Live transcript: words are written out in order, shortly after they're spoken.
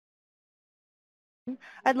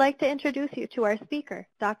I'd like to introduce you to our speaker,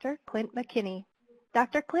 Dr. Clint McKinney.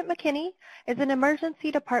 Dr. Clint McKinney is an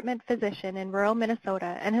emergency department physician in rural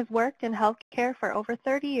Minnesota and has worked in healthcare for over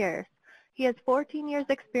 30 years. He has 14 years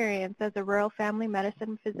experience as a rural family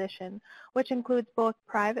medicine physician, which includes both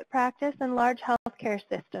private practice and large healthcare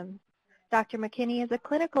systems. Dr. McKinney is a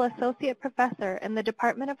clinical associate professor in the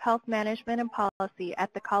Department of Health Management and Policy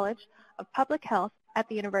at the College of Public Health at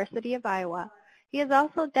the University of Iowa. He is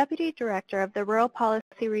also Deputy Director of the Rural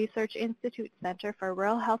Policy Research Institute Center for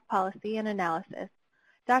Rural Health Policy and Analysis.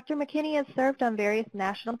 Dr. McKinney has served on various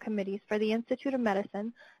national committees for the Institute of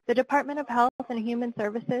Medicine, the Department of Health and Human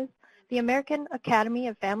Services, the American Academy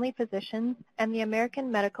of Family Physicians, and the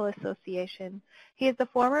American Medical Association. He is the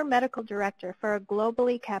former medical director for a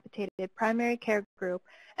globally capitated primary care group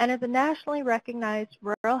and is a nationally recognized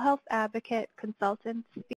rural health advocate, consultant,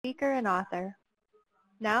 speaker, and author.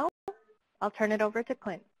 Now, I'll turn it over to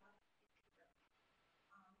Clint.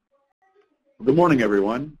 Good morning,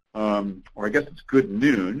 everyone, or I guess it's good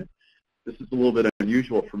noon. This is a little bit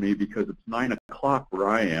unusual for me because it's 9 o'clock where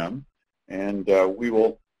I am, and we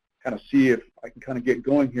will kind of see if I can kind of get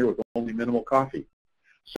going here with only minimal coffee.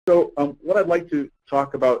 So what I'd like to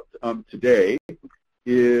talk about today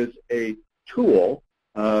is a tool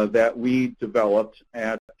that we developed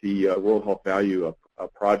at the Rural Health Value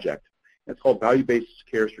Project. It's called Value-Based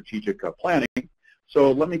Care Strategic Planning.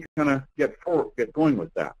 So let me kind of get going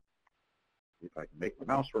with that. See if I can make my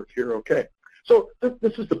mouse work here. Okay. So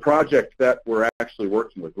this is the project that we're actually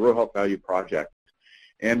working with, the Rural Health Value Project.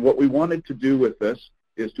 And what we wanted to do with this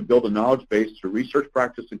is to build a knowledge base through research,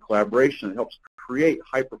 practice, and collaboration that helps create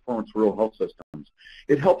high-performance rural health systems.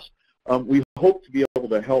 It helps, we hope to be able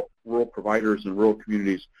to help rural providers and rural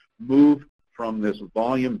communities move from this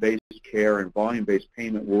volume-based care and volume-based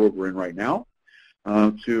payment world we're in right now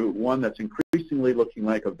to one that's increasingly looking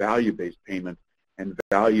like a value-based payment and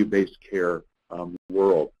value-based care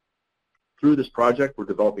world. Through this project, we're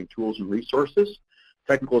developing tools and resources,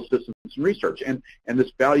 technical assistance and research, and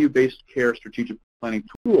this value-based care strategic planning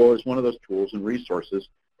tool is one of those tools and resources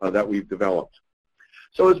that we've developed.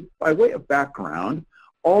 So as by way of background,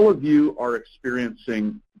 all of you are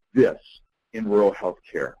experiencing this in rural health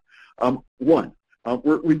care. One,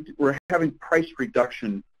 we're having price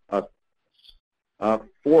reduction,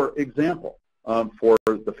 for example, for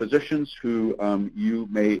the physicians who you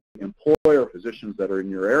may employ or physicians that are in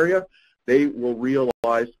your area. They will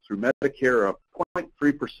realize through Medicare a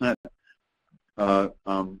 0.3%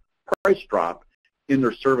 price drop in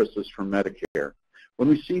their services from Medicare. When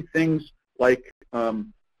we see things like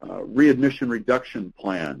readmission reduction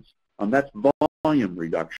plans, that's volume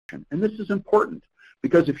reduction. And this is important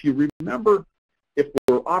because if you remember, if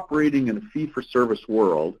we're operating in a fee-for-service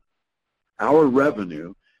world, our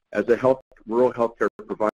revenue as a rural healthcare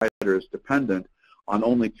provider is dependent on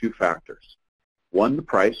only two factors. One, the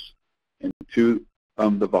price, and two,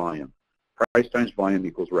 the volume. Price times volume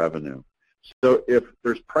equals revenue. So if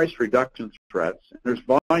there's price reduction threats, and there's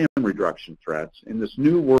volume reduction threats, in this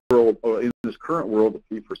new world, or in this current world of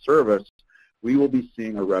fee-for-service, we will be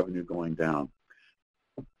seeing our revenue going down.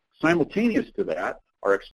 Simultaneous to that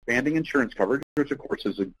are expanding insurance coverage, which of course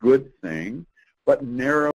is a good thing, but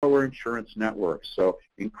narrower insurance networks. So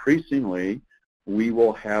increasingly, we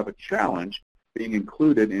will have a challenge being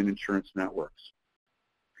included in insurance networks.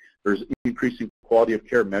 There's increasing quality of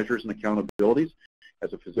care measures and accountabilities.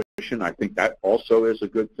 As a physician, I think that also is a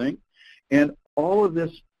good thing. And all of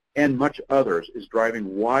this and much others is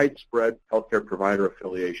driving widespread healthcare provider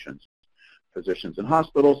affiliations. Physicians and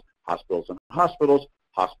hospitals, hospitals and hospitals,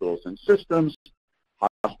 hospitals and systems,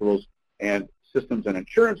 hospitals and systems and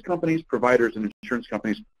insurance companies, providers and insurance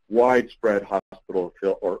companies, widespread hospital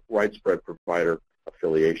or widespread provider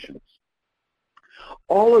affiliations.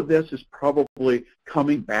 All of this is probably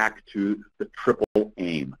coming back to the triple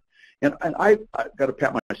aim. And I've got to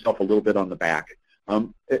pat myself a little bit on the back.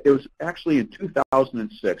 It was actually in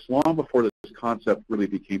 2006, long before this concept really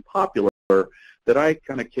became popular, that I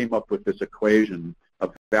kind of came up with this equation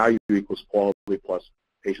of value equals quality plus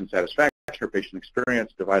patient satisfaction or patient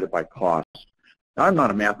experience divided by cost. Now, I'm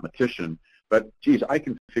not a mathematician, but geez, I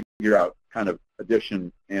can figure out kind of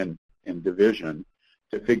addition and division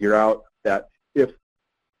to figure out that if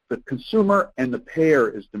the consumer and the payer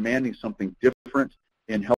is demanding something different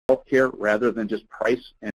in healthcare rather than just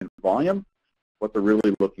price and volume, what they're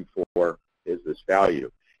really looking for is this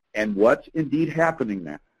value. And what's indeed happening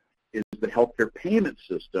now is the healthcare payment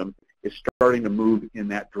system is starting to move in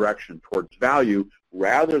that direction towards value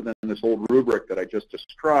rather than this old rubric that I just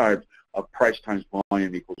described of price times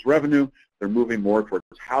volume equals revenue. They're moving more towards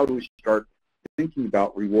how do we start thinking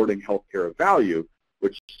about rewarding healthcare of value,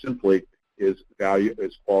 which simply is value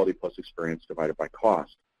is quality plus experience divided by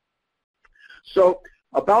cost. So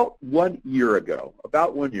about 1 year ago,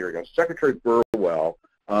 Secretary Burwell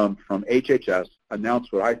from HHS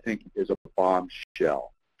announced what I think is a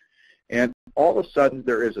bombshell. And all of a sudden,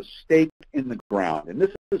 there is a stake in the ground. And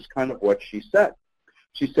this is kind of what she said.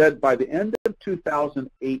 She said by the end of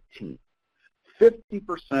 2018,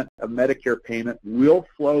 50% of Medicare payment will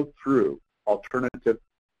flow through alternative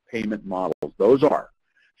payment models. Those are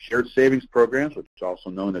shared savings programs, which is also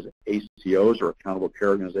known as ACOs or accountable care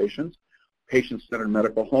organizations, patient-centered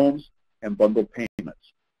medical homes, and bundled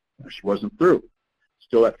payments. Now, she wasn't through.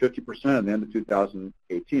 Still at 50% at the end of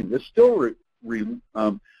 2018. This still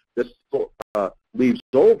leaves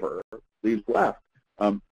left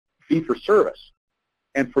fee-for-service.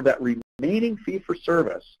 And for that remaining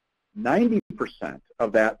fee-for-service, 90%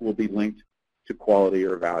 of that will be linked to quality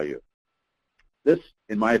or value. This,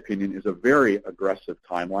 in my opinion, is a very aggressive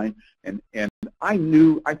timeline, and I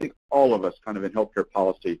think all of us kind of in healthcare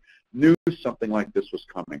policy knew something like this was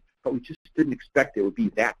coming, but we just didn't expect it would be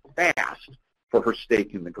that fast for her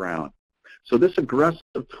stake in the ground. So this aggressive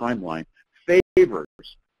timeline favors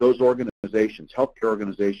those organizations, healthcare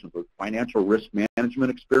organizations with financial risk management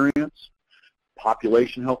experience,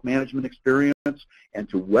 population health management experience, and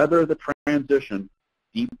to weather the transition,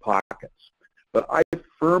 deep pockets. But I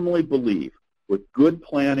firmly believe with good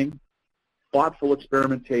planning, thoughtful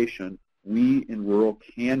experimentation, we in rural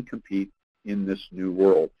can compete in this new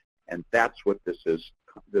world. And that's what this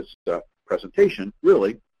presentation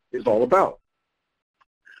really is all about.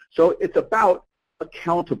 So it's about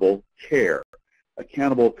accountable care,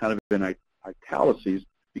 accountable kind of in italics,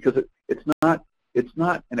 because it's not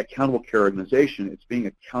an accountable care organization. It's being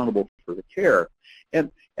accountable for the care.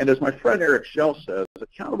 And as my friend Eric Schell says,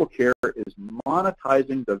 accountable care is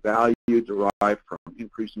monetizing the value derived from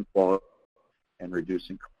increasing quality and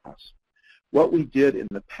reducing costs. What we did in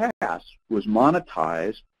the past was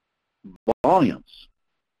monetize volumes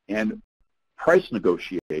and price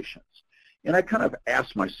negotiations. And I kind of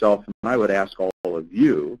asked myself, and I would ask all of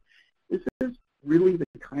you, is this really the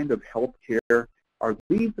kind of health care? Are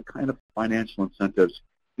these the kind of financial incentives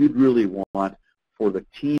you'd really want for the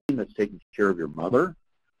team that's taking care of your mother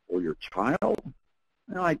or your child?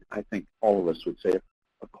 No, I think all of us would say,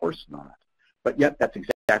 of course not. But yet that's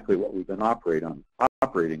exactly what we've been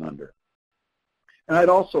operating under. And I'd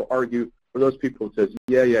also argue for those people who says,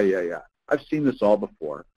 yeah, I've seen this all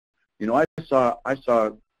before. You know, I saw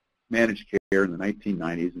managed care in the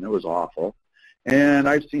 1990s, and it was awful. And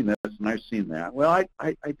I've seen this, and I've seen that. Well,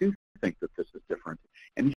 I do think that this is different.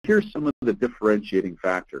 And here's some of the differentiating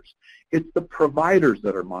factors. It's the providers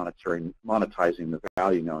that are monetizing the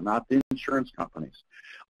value now, not the insurance companies.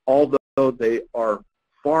 Although they are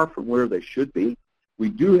far from where they should be, we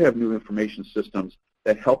do have new information systems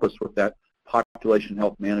that help us with that population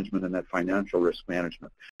health management and that financial risk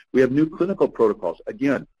management. We have new clinical protocols,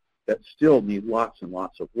 again, that still need lots and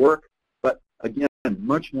lots of work, but again,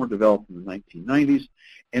 much more developed in the 1990s.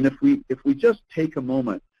 And if we just take a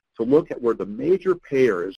moment to look at where the major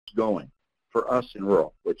payer is going for us in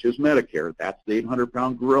rural, which is Medicare, that's the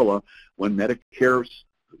 800-pound gorilla. When Medicare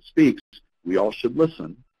speaks, we all should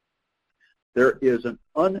listen. There is an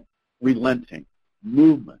unrelenting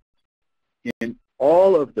movement in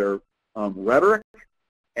all of their rhetoric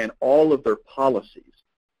and all of their policies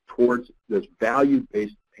towards this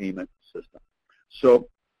value-based payment system. So,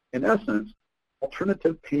 in essence,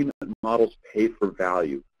 alternative payment models pay for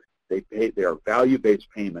value. They are value-based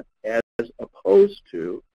payment as opposed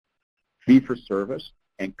to fee-for-service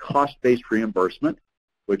and cost-based reimbursement,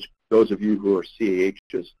 which those of you who are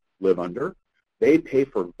CAHs live under. They pay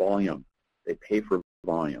for volume. They pay for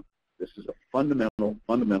volume. This is a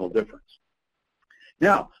fundamental difference.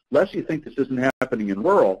 Now, lest you think this isn't happening in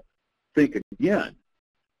rural, think again.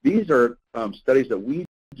 These are studies that we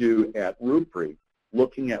do at RUPRI,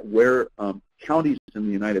 looking at where counties in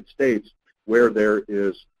the United States where there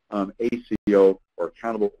is ACO or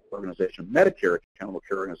accountable organization, Medicare accountable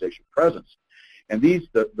care organization presence. And these,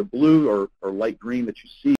 the blue or light green that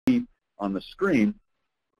you see on the screen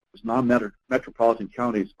is non-metropolitan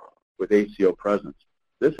counties with ACO presence.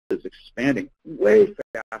 This is expanding way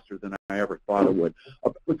faster than I ever thought it would.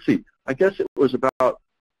 Let's see, I guess it was about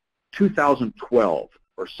 2012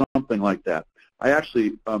 or something like that. I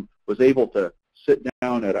actually was able to sit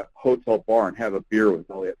down at a hotel bar and have a beer with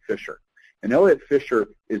Elliot Fisher. And Elliot Fisher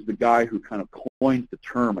is the guy who kind of coined the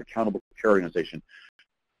term accountable care organization.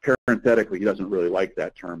 Parenthetically, he doesn't really like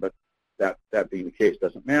that term, but that being the case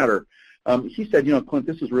doesn't matter. He said, Clint,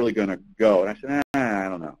 this is really going to go. And I said, I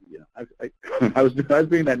don't know. I was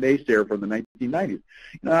being that naysayer from the 1990s.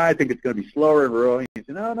 I think it's going to be slower in rural. He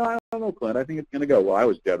said, no, I don't know, Clint. I think it's going to go. Well, I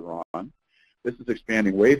was dead wrong. This is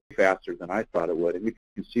expanding way faster than I thought it would, and you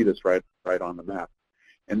can see this right on the map.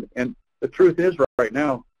 And the truth is right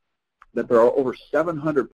now that there are over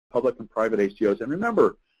 700 public and private ACOs. And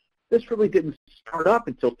remember, this really didn't start up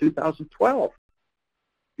until 2012.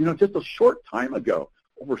 Just a short time ago,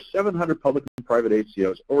 over 700 public and private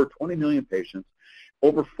ACOs, over 20 million patients,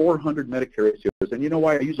 over 400 Medicare ACOs. And you know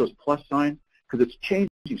why I use those plus signs? Because it's changing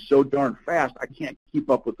so darn fast, I can't keep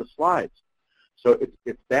up with the slides. So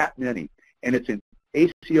it's that many. And it's in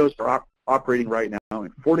ACOs are operating right now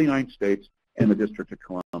in 49 states and the District of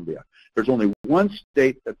Columbia. There's only one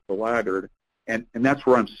state that's the laggard, and that's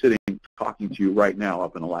where I'm sitting talking to you right now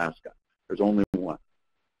up in Alaska. There's only one.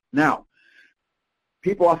 Now,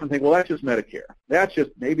 people often think, well, that's just Medicare.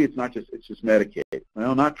 Maybe it's just Medicaid.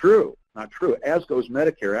 Well, not true. Not true. As goes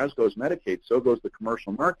Medicare, as goes Medicaid, so goes the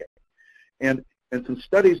commercial market. And some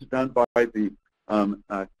studies done by the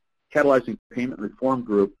Catalyzing Payment Reform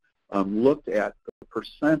Group looked at the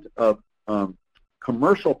percent of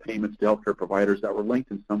commercial payments to healthcare providers that were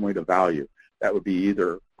linked in some way to value. That would be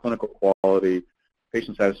either clinical quality,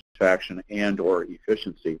 patient satisfaction, and or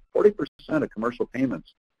efficiency. 40% of commercial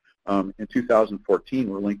payments in 2014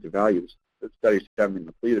 were linked to values. The studies haven't been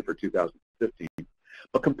completed for 2015.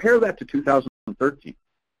 But compare that to 2013,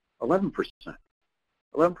 11%.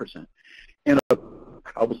 11%. And I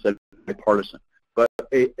almost said bipartisan, but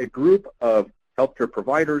a group of healthcare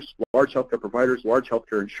providers, large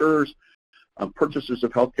healthcare insurers, purchasers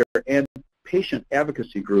of healthcare, and patient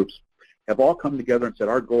advocacy groups have all come together and said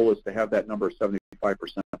our goal is to have that number of 75%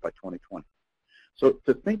 by 2020. So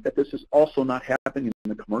to think that this is also not happening in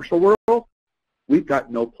the commercial world, we've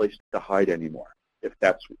got no place to hide anymore, if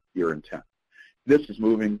that's your intent. This is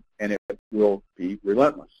moving, and it will be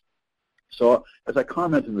relentless. So as I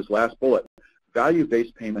comment in this last bullet,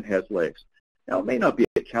 value-based payment has legs. Now, it may not be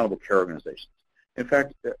accountable care organizations. In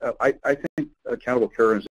fact, I think accountable care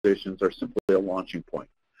organizations are simply a launching point.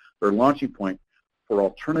 They're a launching point for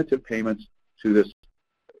alternative payments to this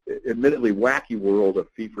admittedly wacky world of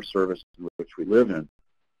fee-for-service in which we live in.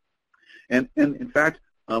 And in fact,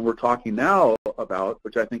 we're talking now about,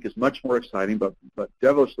 which I think is much more exciting but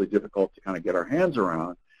devilishly difficult to kind of get our hands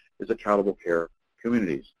around, is accountable care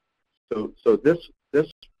communities. So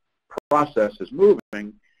this process is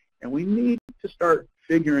moving, and we need to start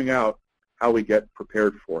figuring out how we get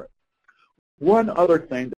prepared for it. One other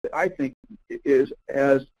thing that I think is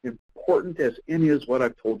as important as any is what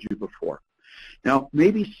I've told you before. Now,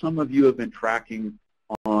 maybe some of you have been tracking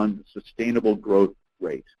on sustainable growth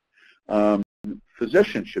rate.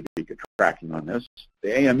 Physicians should be tracking on this.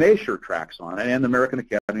 The AMA sure tracks on it, and the American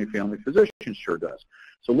Academy of Family Physicians sure does.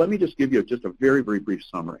 So let me just give you just a very, very brief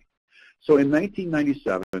summary. So in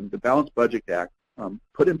 1997, the Balanced Budget Act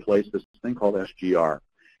put in place this thing called SGR.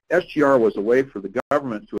 SGR was a way for the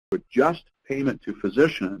government to adjust payment to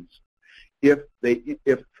physicians if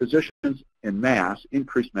physicians en masse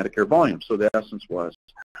increased Medicare volume. So the essence was,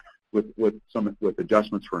 with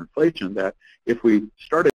adjustments for inflation, that if we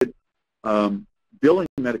started billing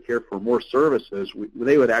Medicare for more services,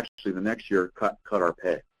 they would actually the next year cut our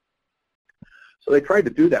pay. So they tried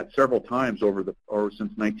to do that several times since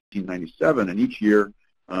 1997, and each year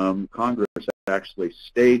Congress actually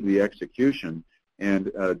stayed the execution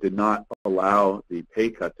and did not allow the pay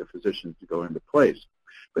cut to physicians to go into place.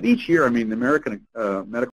 But each year, I mean, the American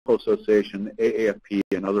Medical Association, AAFP,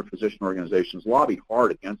 and other physician organizations lobby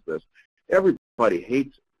hard against this. Everybody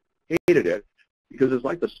hated it because it's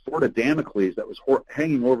like the sword of Damocles that was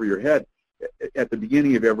hanging over your head at the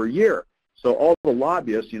beginning of every year. So all the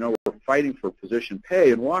lobbyists, were fighting for physician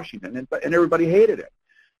pay in Washington, and everybody hated it.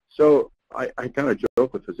 So I kind of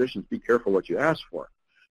joke with physicians, be careful what you ask for.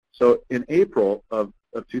 So in April of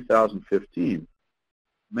 2015,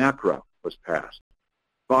 MACRA was passed,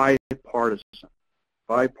 bipartisan,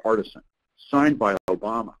 signed by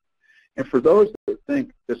Obama. And for those that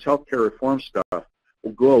think this healthcare reform stuff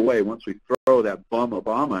will go away once we throw that bum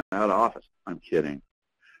Obama out of office, I'm kidding.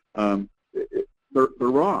 They're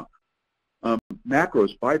wrong. MACRA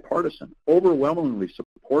is bipartisan, overwhelmingly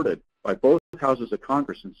supported by both houses of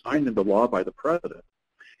Congress and signed into law by the president.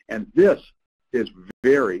 And this is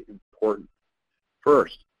very important.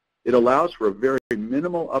 First, it allows for a very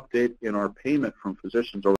minimal update in our payment from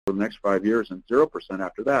physicians over the next 5 years and 0%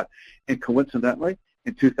 after that. And coincidentally,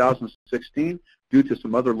 in 2016, due to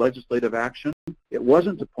some other legislative action, it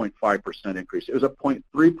wasn't a 0.5% increase. It was a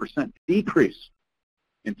 0.3% decrease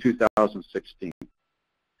in 2016.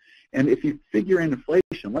 And if you figure in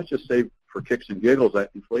inflation, let's just say for kicks and giggles that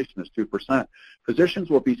inflation is 2%, physicians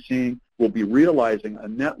will be realizing a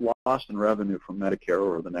net loss in revenue from Medicare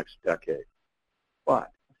over the next decade.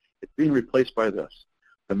 But it's being replaced by this.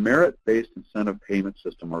 The merit-based incentive payment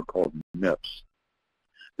system, or called MIPS.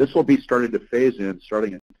 This will be started to phase in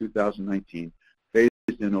starting in 2019, phased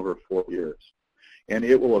in over 4 years. And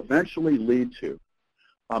it will eventually lead to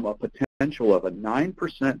a potential of a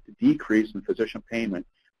 9% decrease in physician payment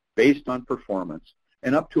based on performance,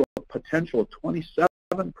 and up to a potential of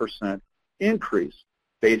 27% increase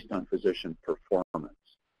based on physician performance.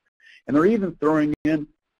 And they're even throwing in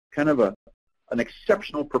kind of an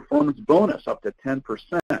exceptional performance bonus up to 10%.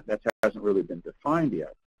 That hasn't really been defined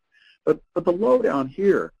yet. But the lowdown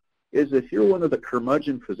here is if you're one of the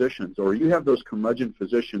curmudgeon physicians, or you have those curmudgeon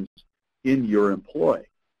physicians in your employ,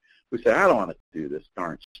 who say, I don't want to do this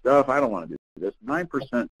darn stuff, I don't want to do this,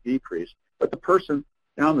 9% decrease, but the person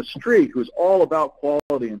down the street who's all about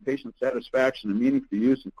quality and patient satisfaction and meaningful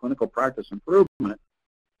use and clinical practice improvement,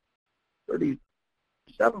 37%,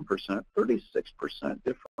 36%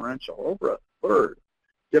 differential, over a third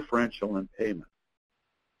differential in payment.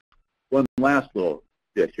 One last little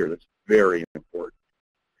bit here that's very important.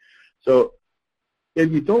 So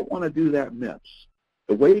if you don't want to do that MIPS,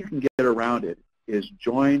 the way you can get around it is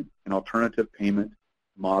join an alternative payment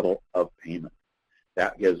model of payment.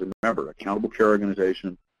 That is, remember, accountable care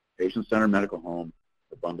organization, patient-centered medical home,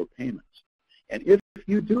 the bundled payments. And if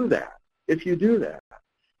you do that,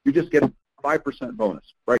 you just get a 5%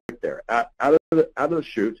 bonus right there out of the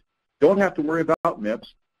chute. Don't have to worry about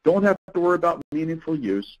MIPS. Don't have to worry about meaningful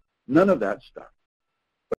use. None of that stuff.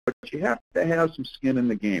 But you have to have some skin in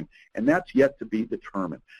the game, and that's yet to be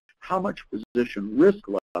determined. How much physician risk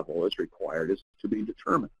level is required is to be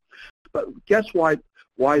determined. But guess why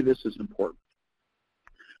this is important?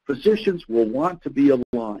 Physicians will want to be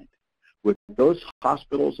aligned with those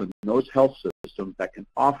hospitals and those health systems that can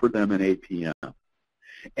offer them an APM.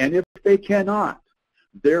 And if they cannot,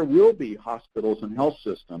 there will be hospitals and health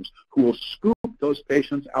systems who will scoop those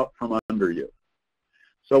patients out from under you.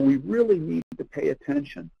 So we really need to pay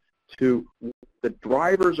attention to the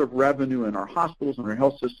drivers of revenue in our hospitals and our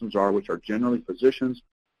health systems which are generally physicians,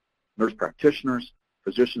 nurse practitioners,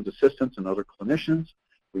 physicians assistants, and other clinicians.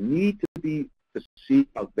 We need to see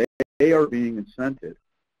how they are being incented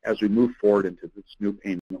as we move forward into this new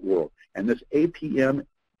payment world. And this APM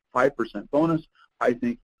 5% bonus, I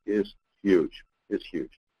think, is huge.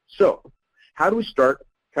 So how do we start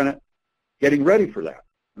kind of getting ready for that?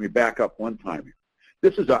 Let me back up one time here.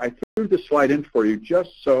 I threw this slide in for you just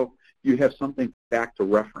so you have something back to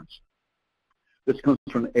reference. This comes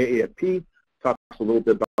from the AAFP, talks a little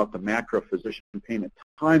bit about the macro physician payment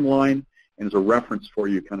timeline, and is a reference for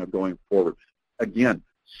you kind of going forward. Again,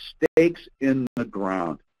 stakes in the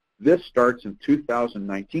ground. This starts in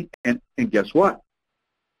 2019, and guess what?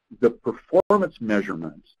 The performance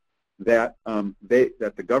measurements that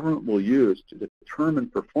the government will use to determine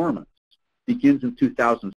performance begins in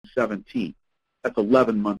 2017. That's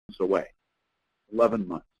 11 months away. 11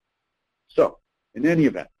 months. So, in any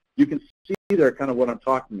event, you can see there kind of what I'm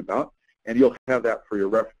talking about, and you'll have that for your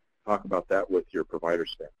reference. Talk about that with your provider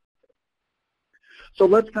staff. So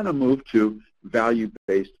let's kind of move to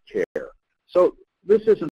value-based care. So this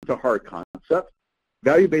isn't a hard concept.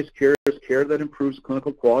 Value-based care is care that improves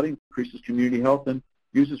clinical quality, increases community health, and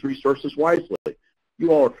uses resources wisely.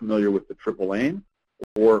 You all are familiar with the triple aim,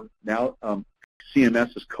 or now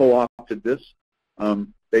CMS has co-opted this.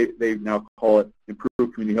 They now call it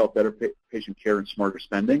improved community health, better patient care, and smarter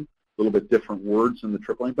spending. A little bit different words in the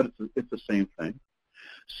triple aim, but it's the same thing.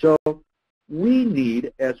 So we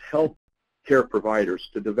need, as health care providers,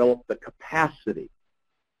 to develop the capacity,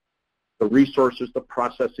 the resources, the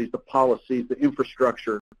processes, the policies, the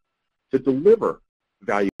infrastructure to deliver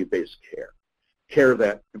value-based care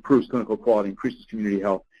that improves clinical quality, increases community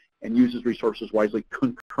health, and uses resources wisely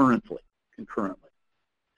concurrently.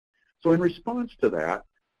 So in response to that,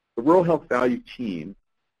 the Rural Health Value Team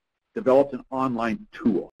developed an online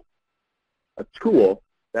tool, a tool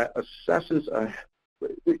that assesses,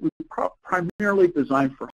 primarily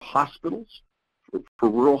designed for hospitals, for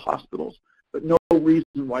rural hospitals, but no reason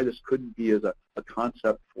why this couldn't be as a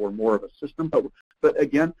concept for more of a system. But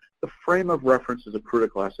again, the frame of reference is a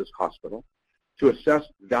critical access hospital to assess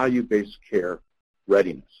value-based care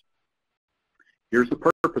readiness. Here's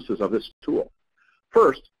the purposes of this tool.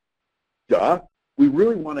 First, we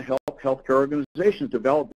really want to help healthcare organizations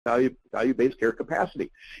develop value-based care capacity.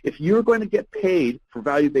 If you're going to get paid for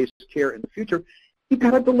value-based care in the future, you've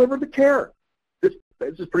got to deliver the care. This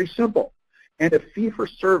is pretty simple. And a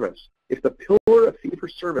fee-for-service, if the pillar of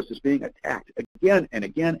fee-for-service is being attacked again and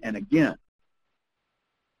again and again,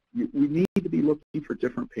 we need to be looking for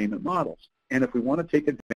different payment models. And if we want to take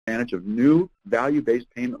advantage of new value-based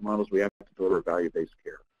payment models, we have to deliver value-based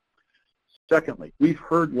care. Secondly, we've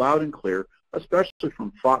heard loud and clear, especially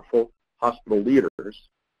from thoughtful hospital leaders,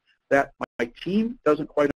 that my team doesn't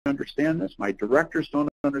quite understand this, my directors don't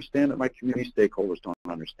understand it, my community stakeholders don't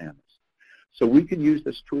understand this. So we can use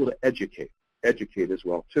this tool to educate as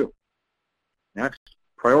well too. Next,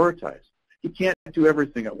 prioritize. You can't do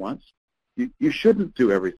everything at once. You shouldn't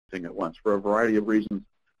do everything at once for a variety of reasons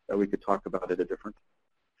that we could talk about at a different time.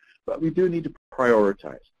 But we do need to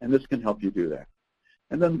prioritize, and this can help you do that.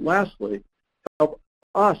 And then lastly, help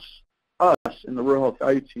us in the Rural Health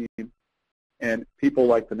Value Team and people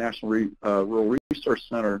like the National Rural Resource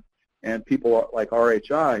Center and people like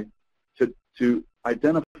RHI to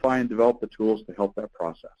identify and develop the tools to help that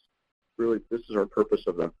process. Really, this is our purpose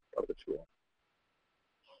of the tool.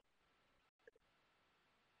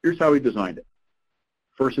 Here's how we designed it.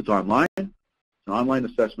 First, it's online. It's an online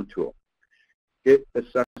assessment tool. It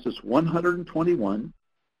assesses 121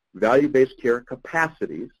 value-based care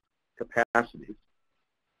capacities.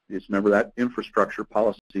 Just remember that infrastructure,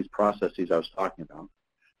 policies, processes I was talking about,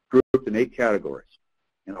 grouped in 8 categories.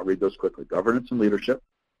 And I'll read those quickly. Governance and leadership,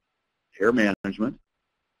 care management,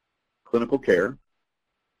 clinical care,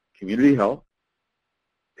 community health,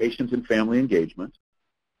 patient and family engagement,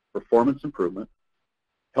 performance improvement,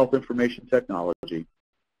 health information technology,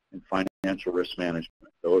 and financial risk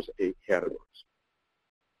management. Those 8 categories.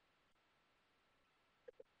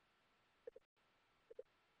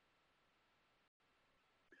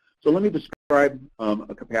 So let me describe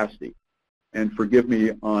a capacity. And forgive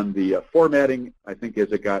me on the formatting. I think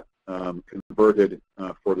as it got converted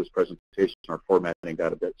for this presentation, our formatting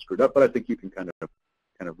got a bit screwed up, but I think you can kind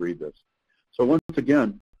of read this. So once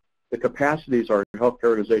again, the capacities are healthcare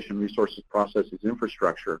organization, resources, processes,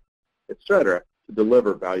 infrastructure, et cetera, to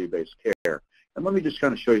deliver value-based care. And let me just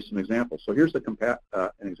kind of show you some examples. So here's an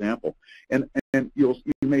example. And you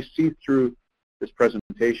may see through this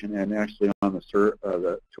presentation and actually on the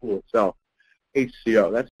tool itself, ACO,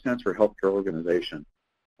 that stands for Healthcare Organization.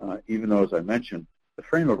 Even though, as I mentioned, the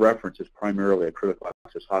frame of reference is primarily a critical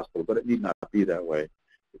access hospital, but it need not be that way.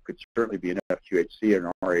 It could certainly be an FQHC, an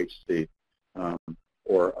RHC,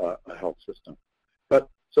 or a health system. But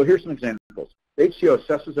so here's some examples. HCO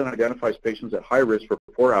assesses and identifies patients at high risk for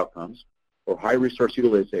poor outcomes or high resource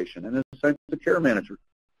utilization, and then assigns a care manager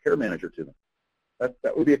to them.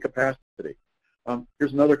 That would be a capacity.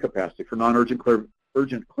 Here's another capacity for non-urgent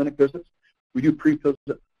urgent clinic visits. We do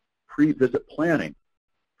pre-visit planning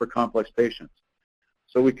for complex patients,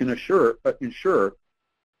 so we can ensure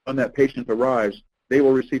when that patient arrives, they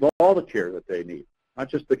will receive all the care that they need, not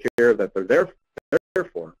just the care that they're there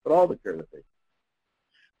for, but all the care that they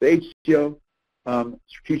need. The HCO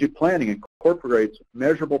strategic planning incorporates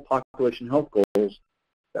measurable population health goals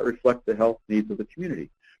that reflect the health needs of the community.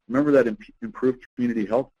 Remember that improved community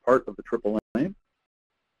health part of the triple aim?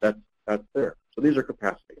 That's there. So these are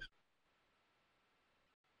capacities.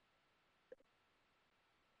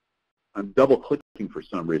 I'm double-clicking for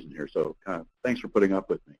some reason here, so thanks for putting up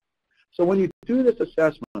with me. So when you do this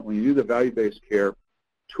assessment, when you do the value-based care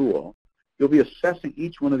tool, you'll be assessing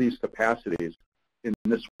each one of these capacities in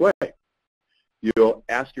this way. You'll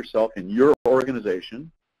ask yourself in your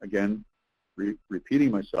organization, again,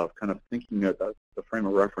 repeating myself, kind of thinking that the frame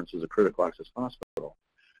of reference is a critical access hospital.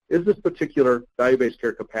 Is this particular value-based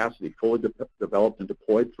care capacity fully developed and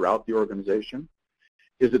deployed throughout the organization?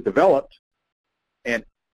 Is it developed and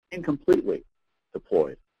incompletely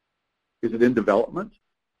deployed? Is it in development?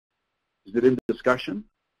 Is it in discussion?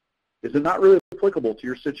 Is it not really applicable to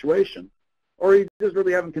your situation? Or you just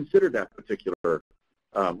really haven't considered that particular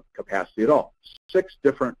capacity at all? 6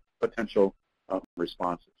 different potential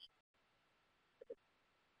responses.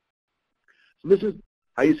 So this is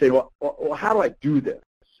how you say, well, how do I do this?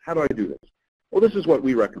 How do I do this? Well, this is what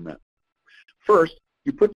we recommend. First,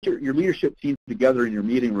 you put your leadership team together in your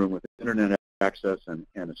meeting room with internet access and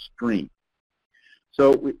a screen.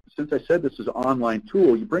 So since I said this is an online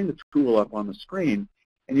tool, you bring the tool up on the screen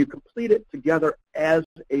and you complete it together as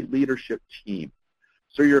a leadership team.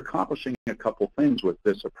 So you're accomplishing a couple things with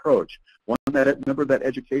this approach. One, remember that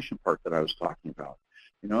education part that I was talking about.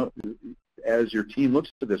 You know, as your team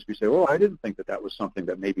looks at this, we say, well, I didn't think that was something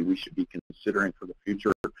that maybe we should be considering for the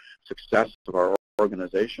future success of our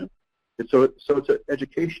organization. And so it's an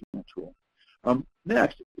educational tool.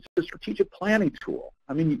 Next, it's a strategic planning tool.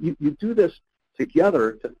 I mean, you do this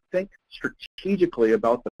together to think strategically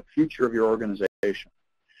about the future of your organization.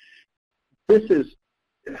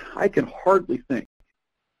 I can hardly think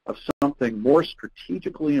of something more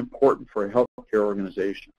strategically important for a healthcare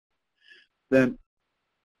organization than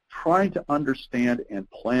trying to understand and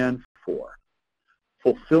plan for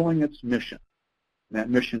fulfilling its mission. And that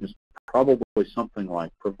mission is probably something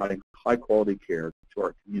like providing high-quality care to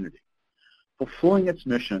our community. Fulfilling its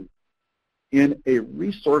mission in a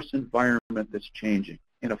resource environment that's changing,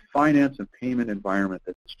 in a finance and payment environment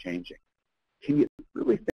that's changing. Can you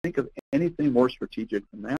really think of anything more strategic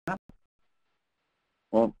than that?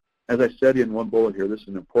 Well, as I said in one bullet here, this is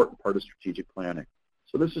an important part of strategic planning.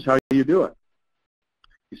 So this is how you do it.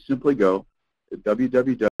 You simply go to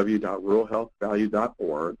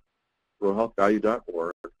www.ruralhealthvalue.org,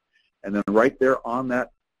 and then right there on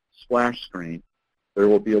that splash screen, there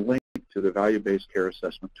will be a link to the value-based care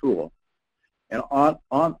assessment tool. And on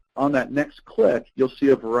that next click, you'll see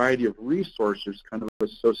a variety of resources kind of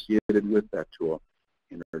associated with that tool.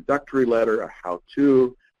 An introductory letter, a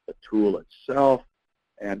how-to, the tool itself,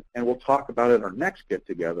 and we'll talk about it in our next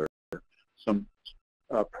get-together, some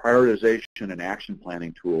prioritization and action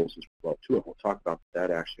planning tools as well, too. And we'll talk about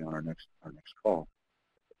that actually on our next call.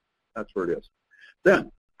 That's where it is.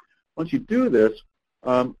 Then, once you do this,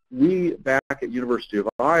 we back at University of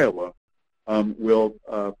Iowa will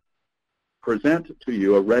present to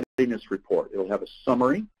you a readiness report. It'll have a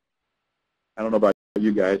summary. I don't know about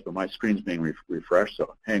you guys, but my screen's being refreshed,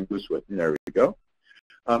 so hang loose with me. There we go.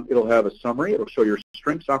 It'll have a summary. It'll show your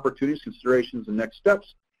strengths, opportunities, considerations, and next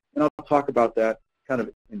steps. And I'll talk about that kind of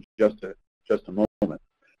in just a moment.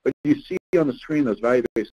 But you see on the screen those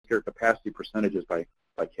value-based care capacity percentages by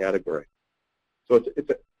category. So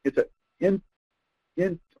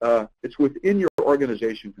it's within your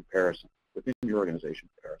organization comparison.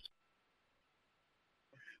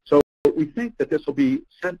 So we think that this will be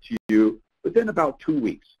sent to you within about 2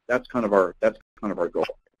 weeks. That's kind of our goal.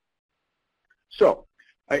 So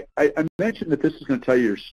I mentioned that this is going to tell you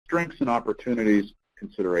your strengths and opportunities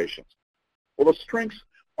considerations. Well, the strengths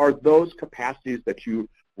are those capacities that you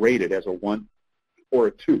rated as a 1 or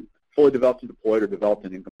a 2, fully developed and deployed or developed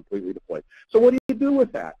and incompletely deployed. So what do you do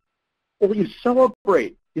with that? Well, you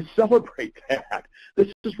celebrate that.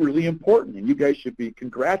 This is really important, and you guys should be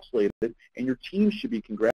congratulated, and your team should be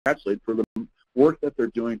congratulated for the work that they're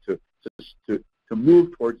doing to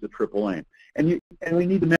move towards the triple aim. And we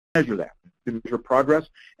need to measure that, to measure progress.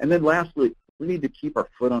 And then lastly, we need to keep our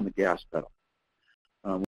foot on the gas pedal.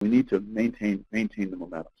 We need to maintain the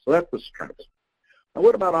momentum. So that's the strengths. Now,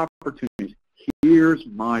 what about opportunities? Here's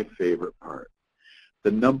my favorite part,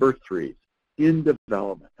 the number 3, in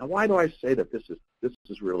development. Now, why do I say that this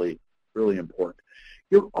is really, really important?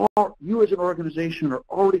 You as an organization are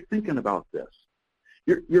already thinking about this.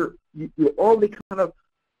 You're already kind of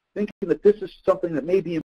thinking that this is something that may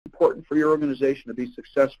be important for your organization to be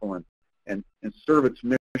successful in and serve its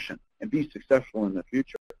mission and be successful in the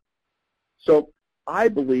future. So I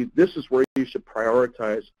believe this is where you should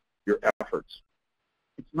prioritize your efforts.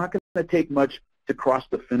 It's not going to take much to cross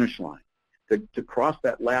the finish line, to cross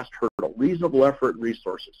that last hurdle. Reasonable effort and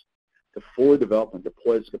resources to fully develop and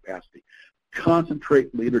deploy this capacity.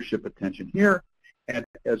 Concentrate leadership attention here, and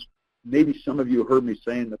as maybe some of you heard me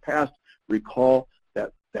say in the past, recall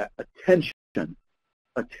that attention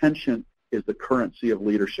is the currency of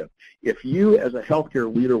leadership. If you as a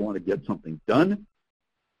healthcare leader want to get something done,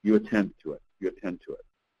 you attend to it.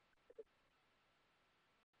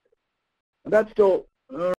 And that still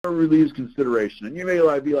relieves consideration. And you may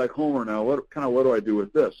be like Homer now, what do I do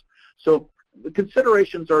with this? So the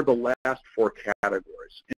considerations are the last 4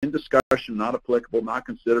 categories. In discussion, not applicable, not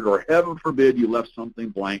considered, or heaven forbid you left something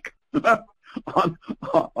blank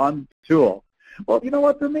on tool. Well, you know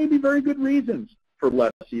what? There may be very good reasons for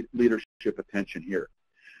less leadership attention here.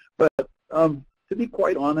 But to be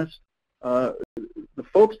quite honest, the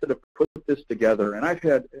folks that have put this together, and I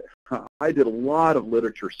did a lot of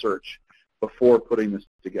literature search before putting this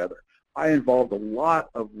together. I involved a lot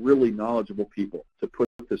of really knowledgeable people to put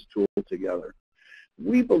this tool together.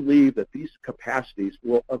 We believe that these capacities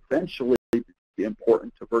will eventually be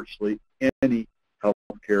important to virtually any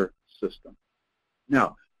healthcare system.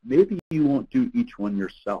 Now, maybe you won't do each one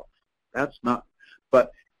yourself.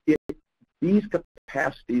 But these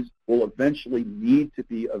capacities will eventually need to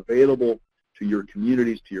be available to your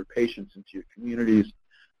communities, to your patients, and to your communities,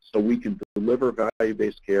 so we can deliver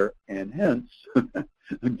value-based care and hence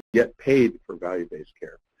get paid for value-based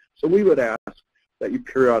care. So we would ask that you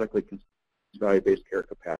periodically consider value-based care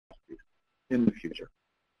capacities in the future.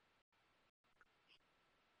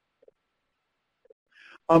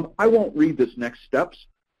 I won't read this next steps.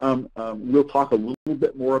 We'll talk a little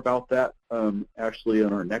bit more about that actually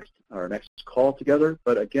in our next call together.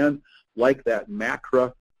 But again, like that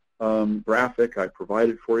macro graphic I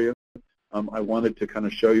provided for you, I wanted to kind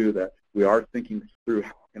of show you that we are thinking through,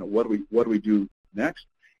 what do we do next,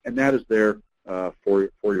 and that is there for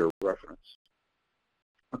your reference.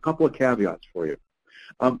 A couple of caveats for you.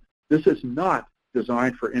 This is not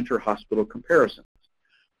designed for inter-hospital comparisons.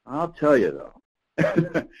 I'll tell you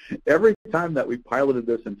though, every time that we piloted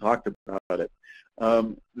this and talked about it,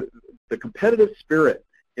 the competitive spirit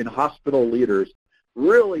in hospital leaders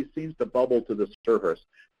really seems to bubble to the surface.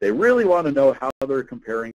 They really want to know how they're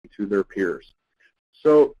comparing to their peers.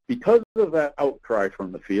 So because of that outcry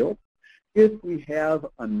from the field, if we have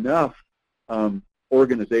enough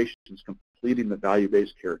organizations completing the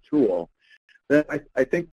value-based care tool, then I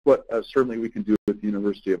think what certainly we can do with the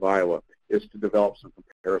University of Iowa is to develop some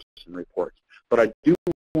comparison reports. But I do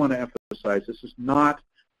want to emphasize this is not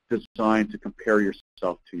designed to compare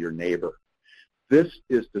yourself to your neighbor. This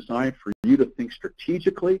is designed for you to think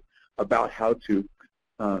strategically about how to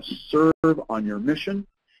serve on your mission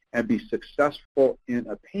and be successful in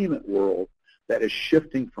a payment world that is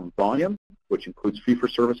shifting from volume, which includes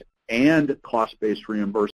fee-for-service and cost-based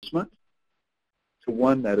reimbursement, to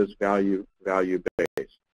one that is value-based.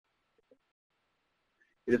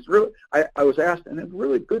 It is really, I was asked, and it's a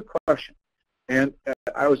really good question, and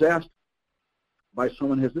I was asked by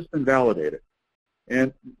someone, has this been validated?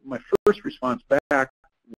 And my first response back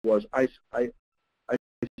was, I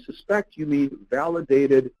suspect you mean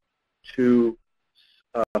validated to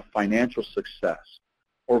financial success,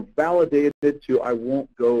 or validated to I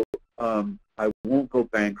won't go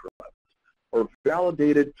bankrupt, or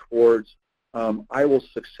validated towards I will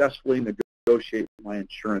successfully negotiate my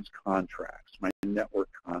insurance contracts, my network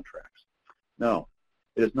contracts. No,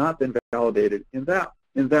 it has not been validated in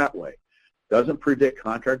that way. Doesn't predict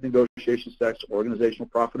contract negotiation success, organizational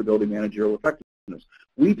profitability, managerial effectiveness.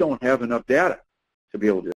 We don't have enough data to be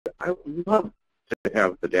able to do that. I would love to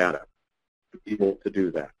have the data to be able to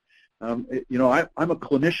do that. You know, I'm a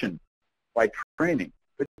clinician by training,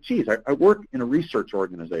 but geez, I work in a research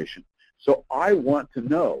organization, so I want to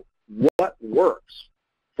know what works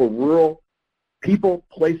for rural people,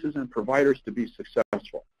 places, and providers to be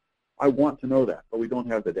successful. I want to know that, but we don't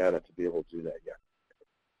have the data to be able to do that yet.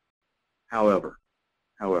 However,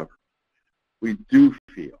 we do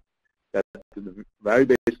feel that the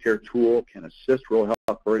value-based care tool can assist rural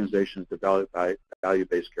health organizations to develop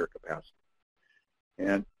value-based care capacity.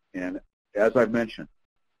 And as I've mentioned,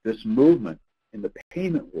 this movement in the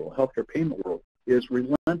payment world, healthcare payment world, is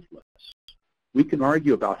relentless. We can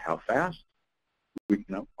argue about how fast, we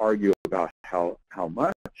can argue about how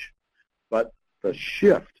much, but the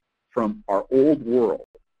shift from our old world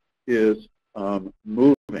is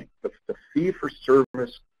moving. The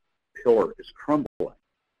fee-for-service pillar is crumbling,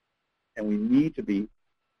 and we need to be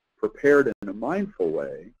prepared in a mindful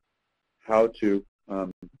way how to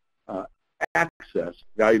access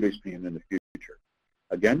value-based payment in the future.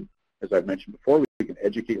 Again, as I've mentioned before, we can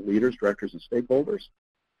educate leaders, directors, and stakeholders,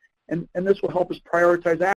 and this will help us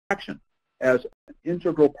prioritize action as an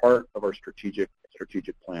integral part of our strategic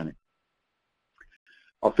planning.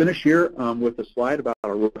 I'll finish here with a slide about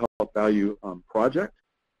our Rural Health Value project.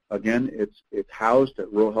 Again, it's housed at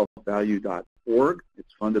ruralhealthvalue.org.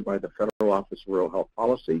 It's funded by the Federal Office of Rural Health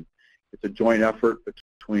Policy. It's a joint effort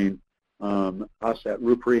between us at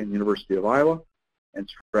RUPRI and University of Iowa and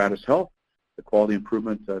Stratus Health, the Quality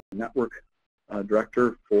Improvement Network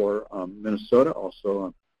Director for Minnesota,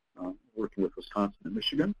 also working with Wisconsin and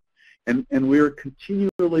Michigan. And we are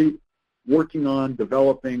continually working on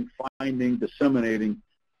developing, finding, disseminating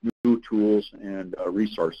new tools and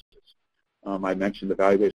resources. I mentioned the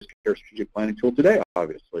value-based care strategic planning tool today,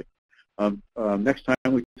 obviously. Next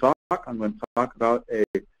time we talk, I'm going to talk about a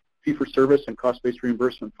fee-for-service and cost-based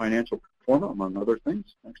reimbursement financial performer, among other things,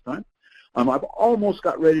 next time. I've almost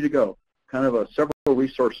got ready to go, kind of several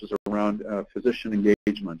resources around physician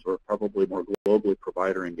engagement, or probably more globally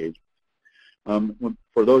provider engagement.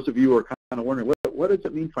 For those of you who are kind of wondering, what does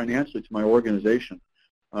it mean financially to my organization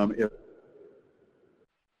if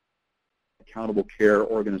accountable care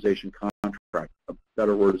organization contract, a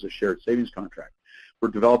better word is a shared savings contract. We're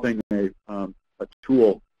developing a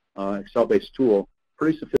tool, Excel-based tool,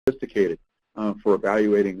 pretty sophisticated for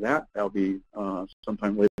evaluating that. That'll be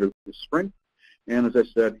sometime later this spring. And as I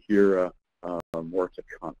said here, more to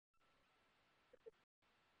come.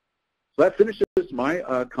 So that finishes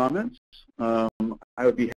my comments. I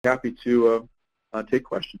would be happy to take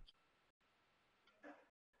questions.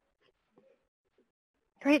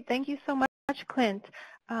 Great, thank you so much, Clint.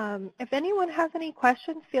 If anyone has any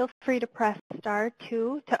questions, feel free to press *2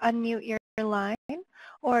 to unmute your line,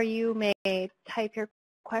 or you may type your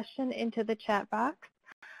question into the chat box.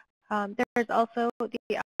 There's also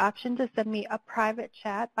the option to send me a private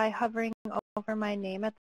chat by hovering over my name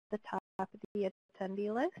at the top of the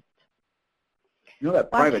attendee list. You know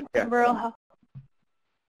that private Washington cat. Rural Health.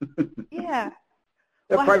 Yeah.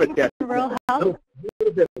 That Washington private cat. Rural A Health.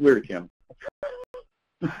 little bit weird, Kim.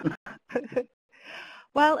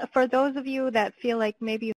 Well, for those of you that feel like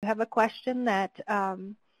maybe you have a question that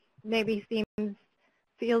maybe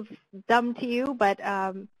feels dumb to you, but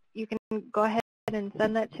you can go ahead and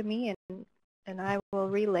send that to me, and I will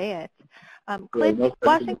relay it. Clint, no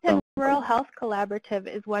Washington Rural Health Collaborative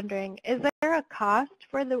is wondering, is there a cost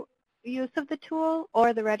for the use of the tool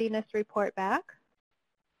or the readiness report back?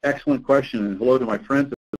 Excellent question, and hello to my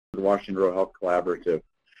friends at the Washington Rural Health Collaborative.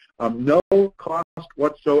 No cost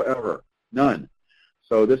whatsoever, none.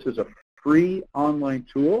 So this is a free online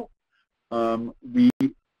tool. We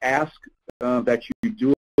ask that you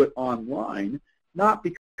do it online, not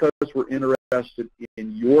because we're interested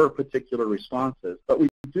in your particular responses, but we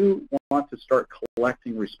do want to start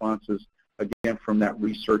collecting responses, again, from that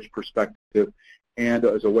research perspective, and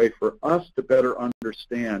as a way for us to better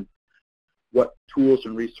understand what tools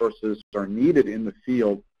and resources are needed in the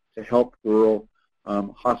field to help rural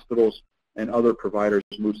hospitals and other providers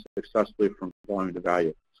move successfully from volume to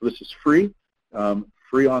value. So this is free,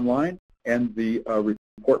 free online, and the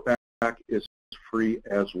report back is free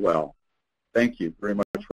as well. Thank you very much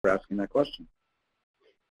for asking that question.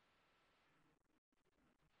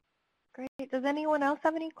 Great. Does anyone else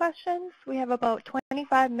have any questions? We have about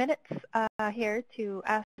 25 minutes here to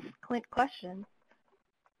ask Clint questions.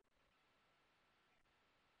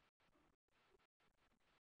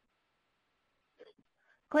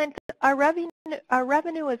 Clint, our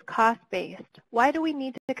revenue is cost-based. Why do we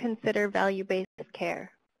need to consider value-based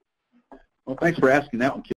care? Well, thanks for asking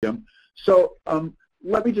that one, Kim. So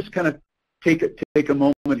let me just kind of take a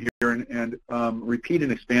moment here and repeat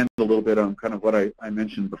and expand a little bit on kind of what I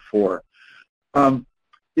mentioned before. When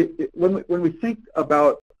we think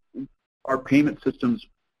about our payment systems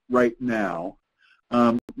right now,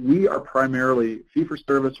 we are primarily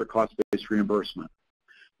fee-for-service or cost-based reimbursement.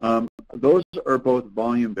 Those are both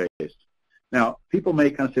volume-based. Now, people may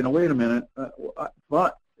kind of say, no, wait a minute,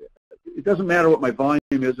 but it doesn't matter what my volume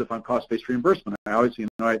is if I'm cost-based reimbursement. I always,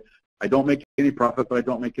 I don't make any profit, but I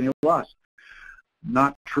don't make any loss.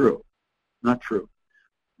 Not true. Not true.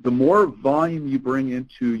 The more volume you bring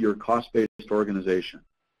into your cost-based organization,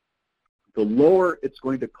 the lower it's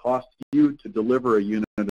going to cost you to deliver a unit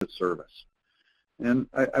of service. And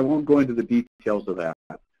I won't go into the details of that,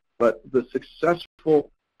 but the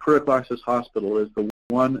successful critical access hospital is the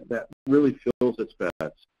one that really fills its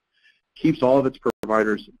beds, keeps all of its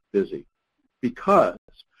providers busy. Because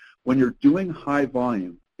when you're doing high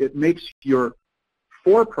volume, it makes your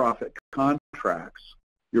for-profit contracts,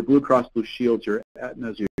 your Blue Cross Blue Shields, your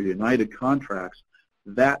Aetnas, your United contracts,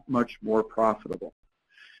 that much more profitable.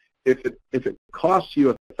 If it costs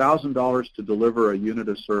you $1,000 to deliver a unit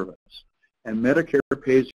of service, and Medicare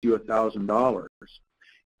pays you $1,000,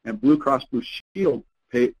 and Blue Cross Blue Shield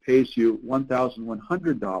pays you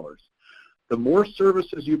 $1,100, the more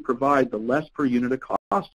services you provide, the less per unit of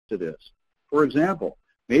cost it is. For example,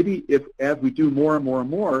 maybe as we do more and more and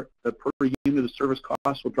more, the per unit of service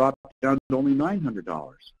cost will drop down to only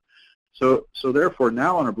 $900. So therefore,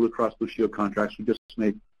 now on our Blue Cross Blue Shield contracts, we just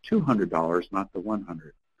make $200, not the $100.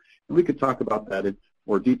 And we could talk about that in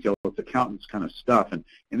more detail. It's accountants kind of stuff. And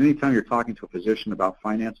anytime you're talking to a physician about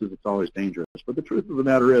finances, it's always dangerous. But the truth of the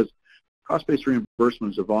matter is, cost-based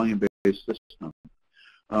reimbursement is a volume-based system.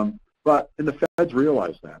 And the feds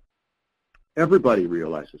realize that. Everybody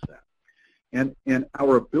realizes that. And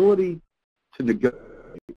our ability to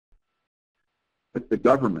negotiate with the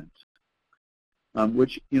government,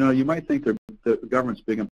 which, you might think the government's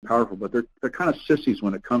big and powerful, but they're kind of sissies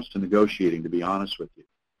when it comes to negotiating, to be honest with you.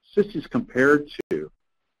 Sissies compared to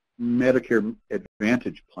Medicare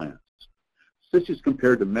Advantage plans. Sissies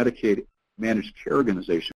compared to Medicaid Managed Care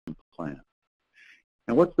Organization plans.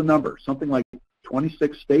 And what's the number? Something like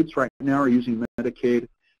 26 states right now are using Medicaid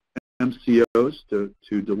MCOs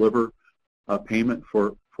to deliver a payment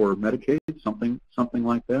for Medicaid, something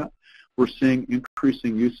like that. We're seeing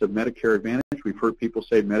increasing use of Medicare Advantage. We've heard people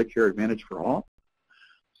say Medicare Advantage for all.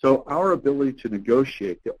 So our ability to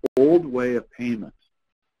negotiate the old way of payment,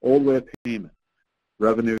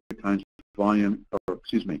 revenue times volume,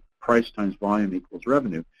 price times volume equals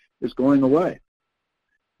revenue, is going away.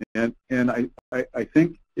 And I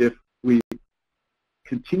think if we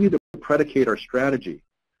continue to predicate our strategy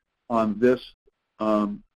on this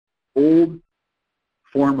old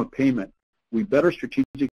form of payment, we better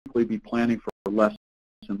strategically be planning for less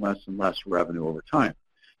and less and less revenue over time.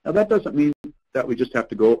 Now, that doesn't mean that we just have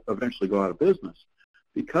to eventually go out of business,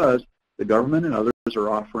 because the government and others are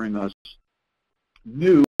offering us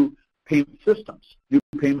new payment systems.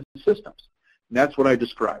 And that's what I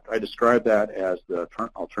described. I described that as the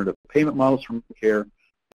alternative payment models for Medicare,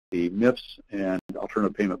 the MIPS and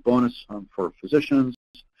alternative payment bonus for physicians,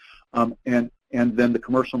 and then the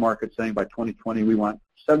commercial market saying by 2020 we want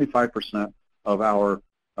 75% of our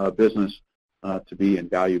business to be in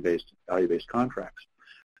value-based contracts.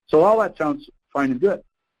 So all that sounds fine and good,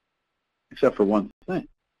 except for one thing.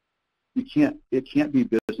 It can't be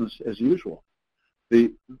business as usual.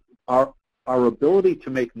 Our ability to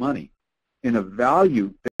make money in a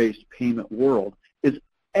value-based payment world is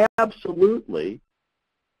absolutely,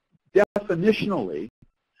 definitionally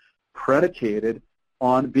predicated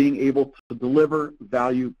on being able to deliver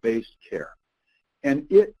value-based care. And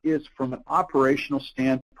it is, from an operational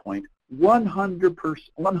standpoint,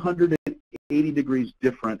 180 degrees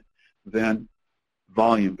different than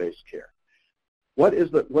volume-based care. What is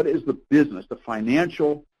the business, the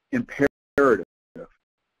financial imperative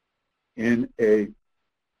in a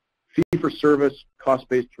fee-for-service,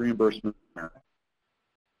 cost-based reimbursement environment?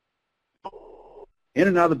 In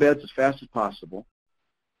and out of the beds as fast as possible,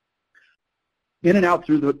 in and out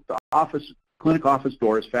through the clinic office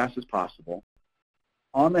door as fast as possible,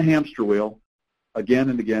 on the hamster wheel again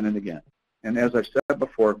and again and again. And as I've said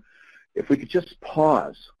before, if we could just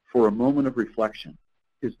pause for a moment of reflection,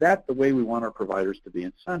 is that the way we want our providers to be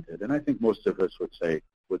incented? And I think most of us would say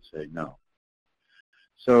no.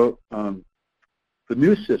 So the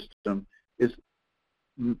new system is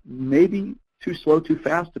maybe too slow, too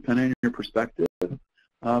fast, depending on your perspective,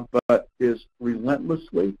 but is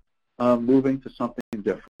relentlessly moving to something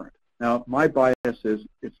different. Now, my bias is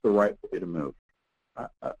it's the right way to move.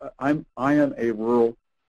 I am a rural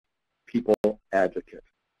people advocate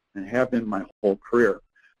and have been my whole career.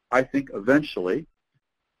 I think eventually,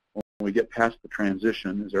 when we get past the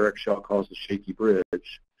transition, as Eric Shaw calls the shaky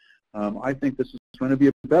bridge, I think this is going to be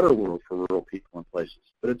a better world for rural people and places.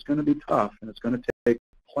 But it's going to be tough, and it's going to take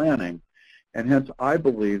planning. And hence, I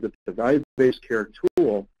believe that the value-based care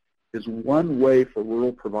tool is one way for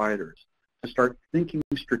rural providers to start thinking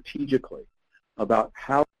strategically about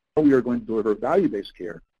how we are going to deliver value-based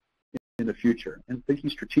care in the future, and thinking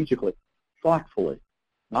strategically, thoughtfully,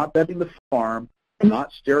 not betting the farm,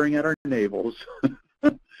 not staring at our navels,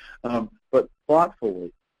 but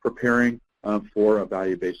thoughtfully preparing for a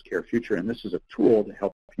value-based care future. And this is a tool to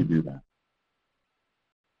help you do that.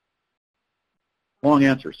 Long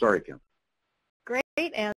answer. Sorry, Kim.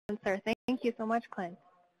 Great answer. Thank you so much, Clint.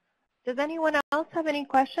 Does anyone else have any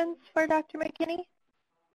questions for Dr. McKinney?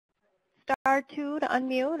 Star 2 to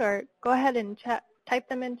unmute, or go ahead and type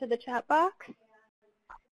them into the chat box.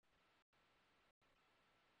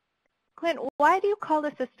 Clint, why do you call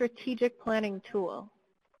this a strategic planning tool?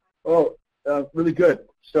 Oh, really good.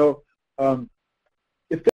 So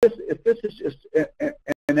if this is just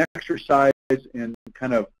an exercise in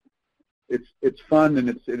kind of, it's fun and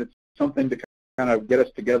it's something to kind of get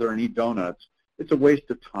us together and eat donuts, it's a waste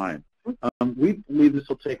of time. We believe this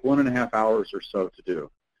will take 1.5 hours or so to do.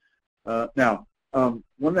 Now,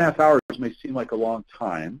 1.5 hours may seem like a long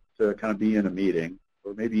time to kind of be in a meeting,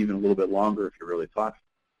 or maybe even a little bit longer if you're really thoughtful.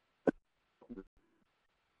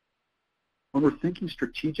 When we're thinking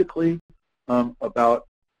strategically about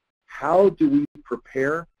how do we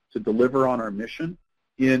prepare to deliver on our mission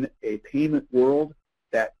in a payment world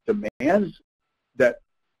that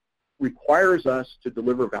requires us to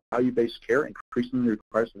deliver value-based care, increasingly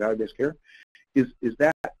requires value-based care, is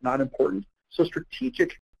that not important? So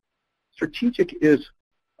strategic is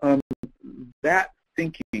that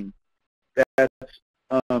thinking that's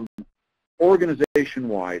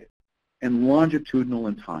organization-wide and longitudinal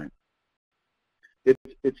in time.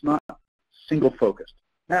 It's not single-focused.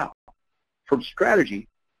 Now, from strategy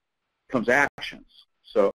comes actions.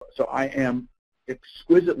 So I am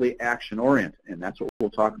exquisitely action-oriented, and that's what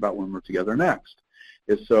we'll talk about when we're together next.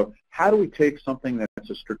 Is so how do we take something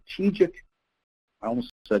that's a strategic, I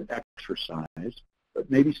almost said exercise, but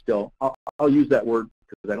maybe still, I'll use that word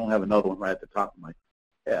because I don't have another one right at the top of my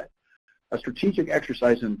head. A strategic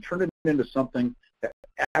exercise, and turn it into something that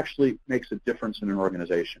actually makes a difference in an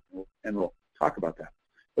organization, and we'll talk about that.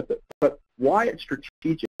 But why it's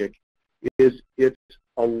strategic is it's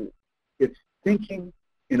thinking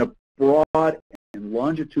in a broad and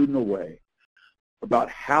longitudinal way about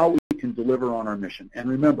how we can deliver on our mission. And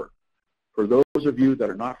remember, for those of you that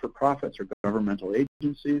are not-for-profits or governmental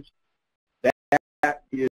agencies, that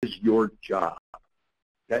is your job.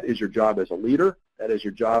 That is your job as a leader. That is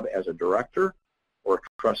your job as a director or a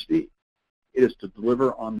trustee. It is to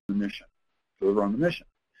deliver on the mission. Deliver on the mission.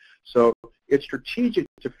 So it's strategic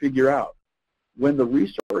to figure out when the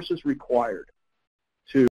resources required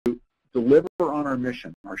to deliver on our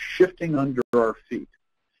mission are shifting under our feet,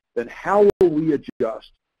 then how will we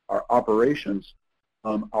adjust our operations,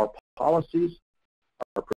 our policies,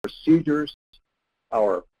 our procedures,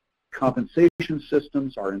 our compensation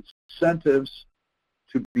systems, our incentives,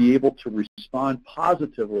 to be able to respond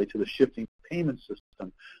positively to the shifting payment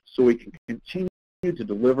system so we can continue to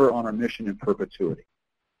deliver on our mission in perpetuity?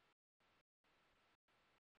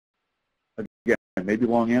 Again, maybe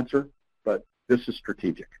long answer, but this is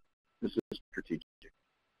strategic. This is strategic.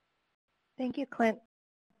 Thank you, Clint.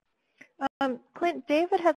 Clint,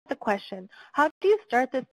 David has a question. How do you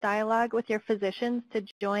start this dialogue with your physicians to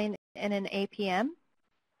join in an APM?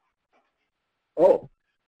 Oh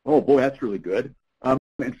boy, that's really good.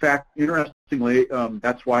 In fact, interestingly,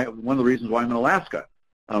 that's why one of the reasons why I'm in Alaska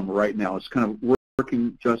right now. It's kind of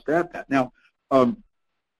working just at that. Now,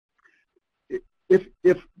 if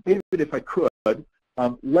David, if I could,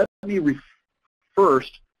 let me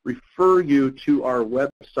first refer you to our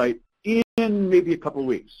website in maybe a couple of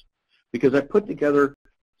weeks, because I put together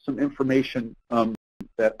some information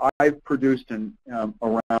that I've produced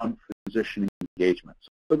around physician engagement.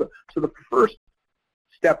 So the first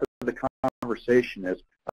step of the conversation is,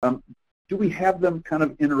 do we have them kind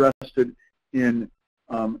of interested in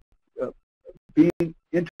being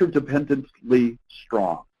interdependently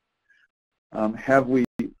strong? Have we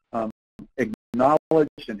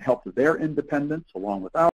acknowledged and helped their independence along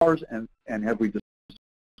with ours, and have we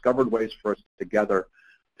discovered ways for us together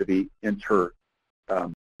to be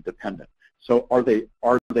interdependent? So are they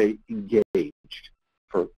engaged,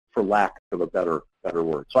 for lack of a better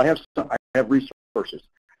word? So I have resources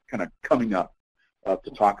kind of coming up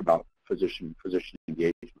to talk about physician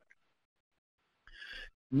engagement.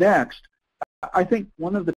 Next, I think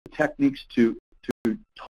one of the techniques to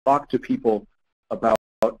talk to people about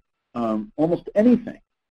almost anything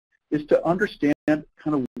is to understand kind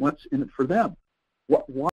of what's in it for them.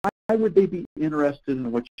 Why would they be interested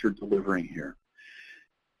in what you're delivering here?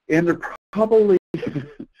 And there probably is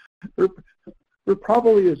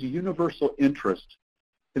a universal interest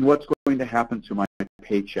in what's going to happen to my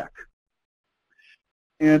paycheck.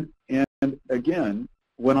 And again,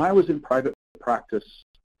 when I was in private practice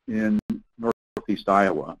in Northeast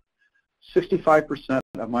Iowa, 65%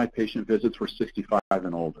 of my patient visits were 65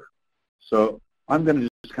 and older. So I'm going to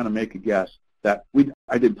just kind of make a guess that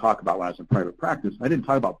I didn't talk about when I was in private practice. I didn't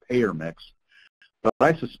talk about payer mix, but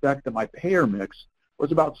I suspect that my payer mix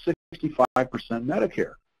was about 65%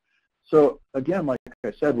 Medicare. So again, like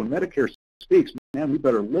I said, when Medicare speaks, man, we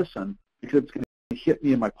better listen, because it's going to hit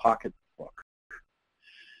me in my pocketbook.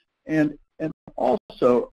 And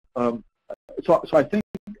also, so I think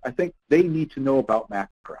they need to know about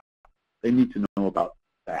MACRA. They need to know about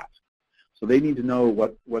that. So they need to know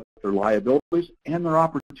what their liabilities and their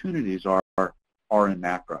opportunities are in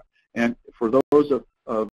MACRA. And for those of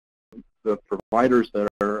the providers that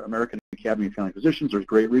are American Academy of Family Physicians, there's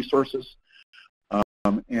great resources.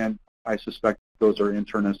 And I suspect those are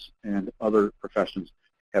internists and other professions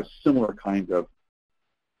have similar kind of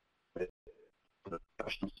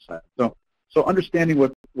professional society. So understanding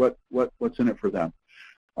what's in it for them.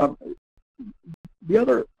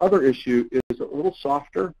 The other issue is a little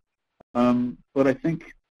softer, but I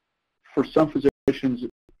think for some physicians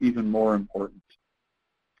even more important.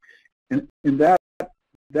 And that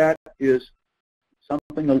is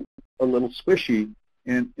something a little squishy.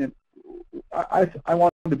 And I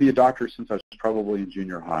wanted to be a doctor since I was probably in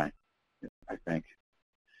junior high, I think.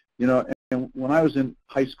 You know, and when I was in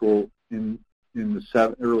high school in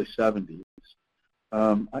the early 70s,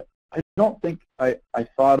 I don't think I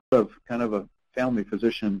thought of kind of a family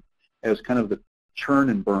physician as kind of the churn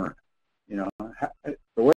and burn. You know,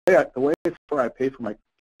 the way I pay for my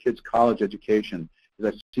kids' college education is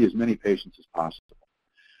I see as many patients as possible.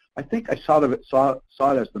 I think I saw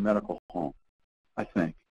it as the medical home. I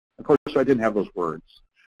think, of course, I didn't have those words,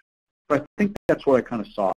 but I think that's what I kind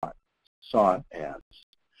of saw it as.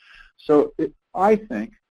 So I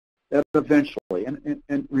think that eventually,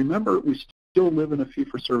 and remember, we still live in a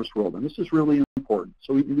fee-for-service world, and this is really important.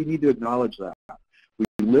 So we need to acknowledge that. We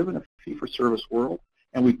live in a fee-for-service world,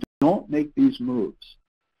 and we don't make these moves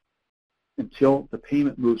until the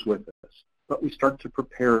payment moves with us, but we start to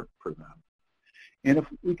prepare for them. And if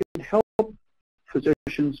we could help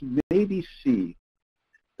physicians maybe see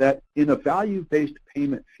that in a value-based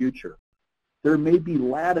payment future, there may be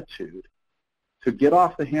latitude to get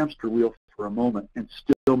off the hamster wheel for a moment and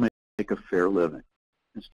still make a fair living.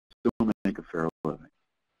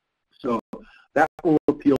 So that will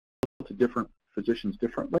appeal to different physicians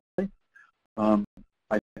differently.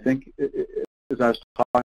 I think, as I was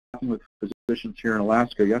talking with physicians here in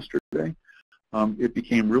Alaska yesterday, it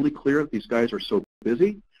became really clear that these guys are so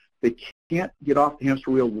busy they can't get off the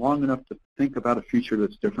hamster wheel long enough to think about a future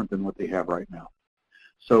that's different than what they have right now.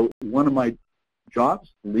 So one of my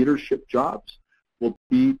jobs, leadership jobs, will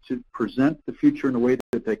be to present the future in a way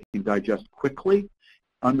that they can digest quickly,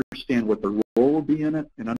 understand what their role will be in it,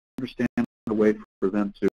 and understand a way for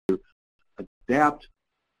them to adapt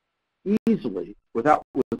easily with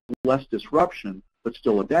less disruption, but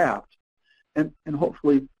still adapt, and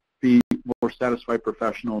hopefully be more satisfied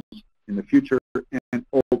professionals in the future, and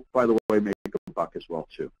oh, by the way, make a buck as well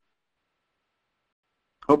too.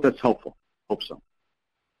 Hope that's helpful. Hope so.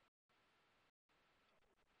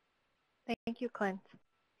 Thank you, Clint.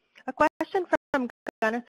 A question from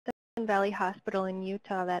Gunnison Valley Hospital in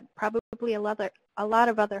Utah that probably a lot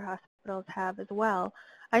of other hospitals have as well.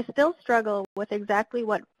 I still struggle with exactly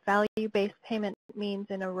what value-based payment means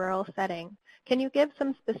in a rural setting. Can you give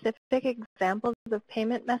some specific examples of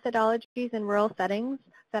payment methodologies in rural settings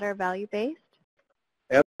that are value-based?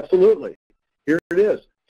 Absolutely. Here it is.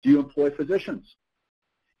 Do you employ physicians?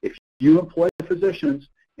 If you employ physicians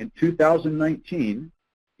in 2019,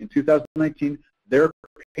 their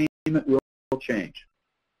payment will change,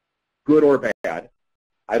 good or bad.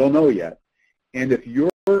 I don't know yet. And if your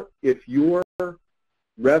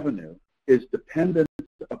revenue is dependent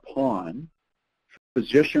upon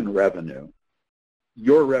physician revenue,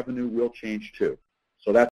 your revenue will change too.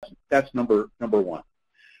 So that's number one.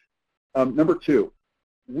 Number two,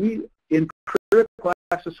 we in critical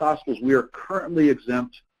access hospitals, we are currently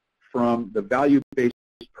exempt from the value-based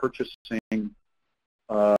purchasing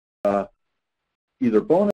either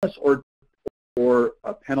bonus or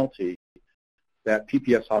a penalty that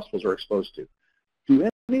PPS hospitals are exposed to. Do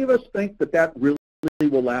any of us think that really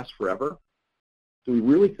will last forever? Do we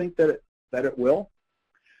really think that it will?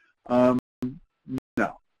 No,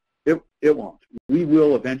 it won't. We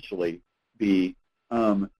will eventually be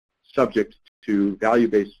subject to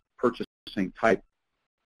value-based purchasing type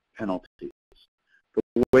penalties. The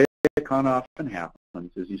way it kind of often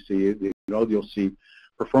happens is you'll see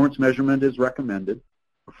performance measurement is recommended,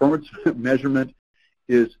 performance measurement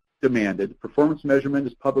is demanded, performance measurement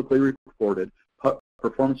is publicly reported,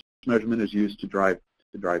 performance measurement is used to drive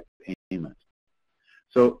payment.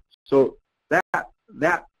 So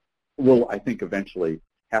that will, I think, eventually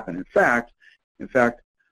happen. In fact,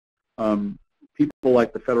 people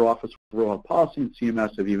like the Federal Office of Rural Health Policy and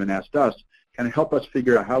CMS have even asked us, kind of help us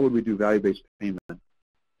figure out how would we do value-based payment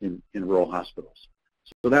in rural hospitals.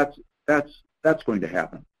 So that's going to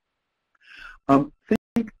happen.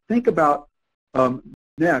 Think about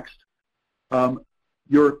next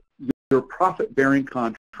your profit-bearing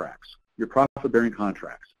contracts. Your profit-bearing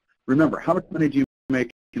contracts. Remember, how much money do you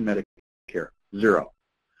make in Medicare? Zero.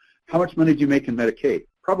 How much money do you make in Medicaid?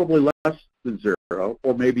 Probably less than zero,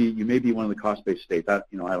 or maybe you may be one of the cost-based states. I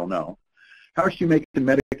don't know. How much do you make in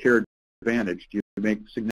Medicare Advantage? Do you make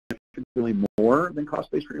significantly more than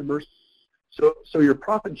cost-based reimbursement? So your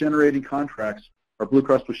profit-generating contracts are Blue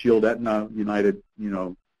Cross Blue Shield, Aetna, United,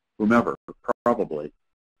 whomever, probably.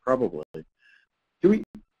 Do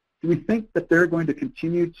we think that they're going to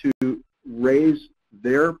continue to raise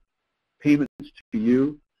their payments to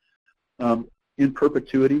you in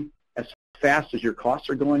perpetuity as fast as your costs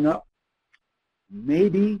are going up?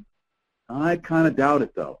 Maybe. I kind of doubt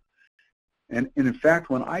it, though. And in fact,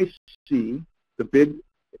 when I see the big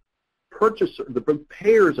the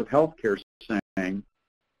payers of healthcare saying,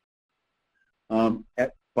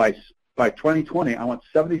 by 2020, I want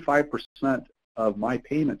 75% of my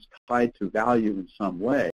payments tied to value in some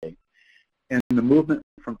way, and the movement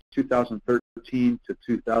from 2013 to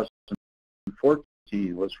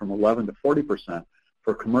 2014 was from 11 to 40%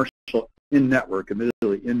 for commercial in-network,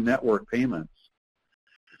 admittedly in-network payments.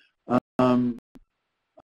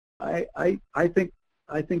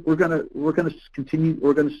 I think we're going to continue.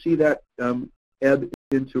 We're going to see that ebb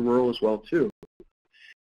into rural as well too.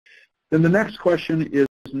 Then the next question is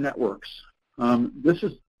networks. This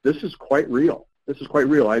is quite real. This is quite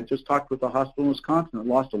real. I just talked with a hospital in Wisconsin that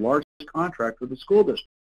lost a large contract with the school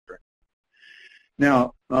district.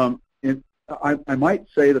 Now, I might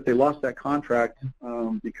say that they lost that contract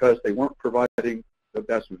because they weren't providing the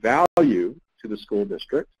best value to the school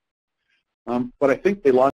district. But I think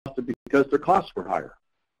they lost it because their costs were higher.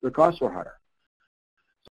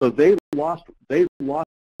 So they lost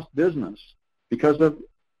business because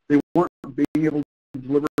they weren't being able to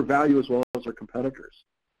deliver value as well as their competitors.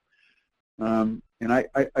 And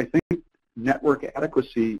I think network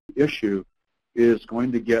adequacy issue is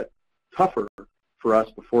going to get tougher for us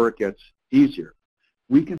before it gets easier.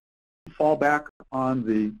 We can fall back on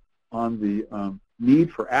the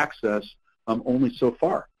need for access only so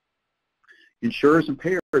far. Insurers and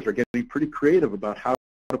payers are getting pretty creative about how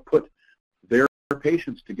to put their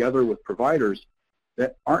patients together with providers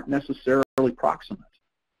that aren't necessarily proximate.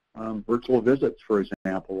 Virtual visits, for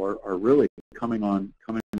example, are really coming on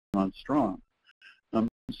strong.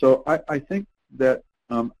 So I think that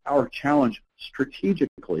our challenge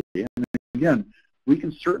strategically, and again, we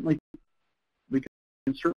can certainly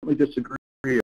disagree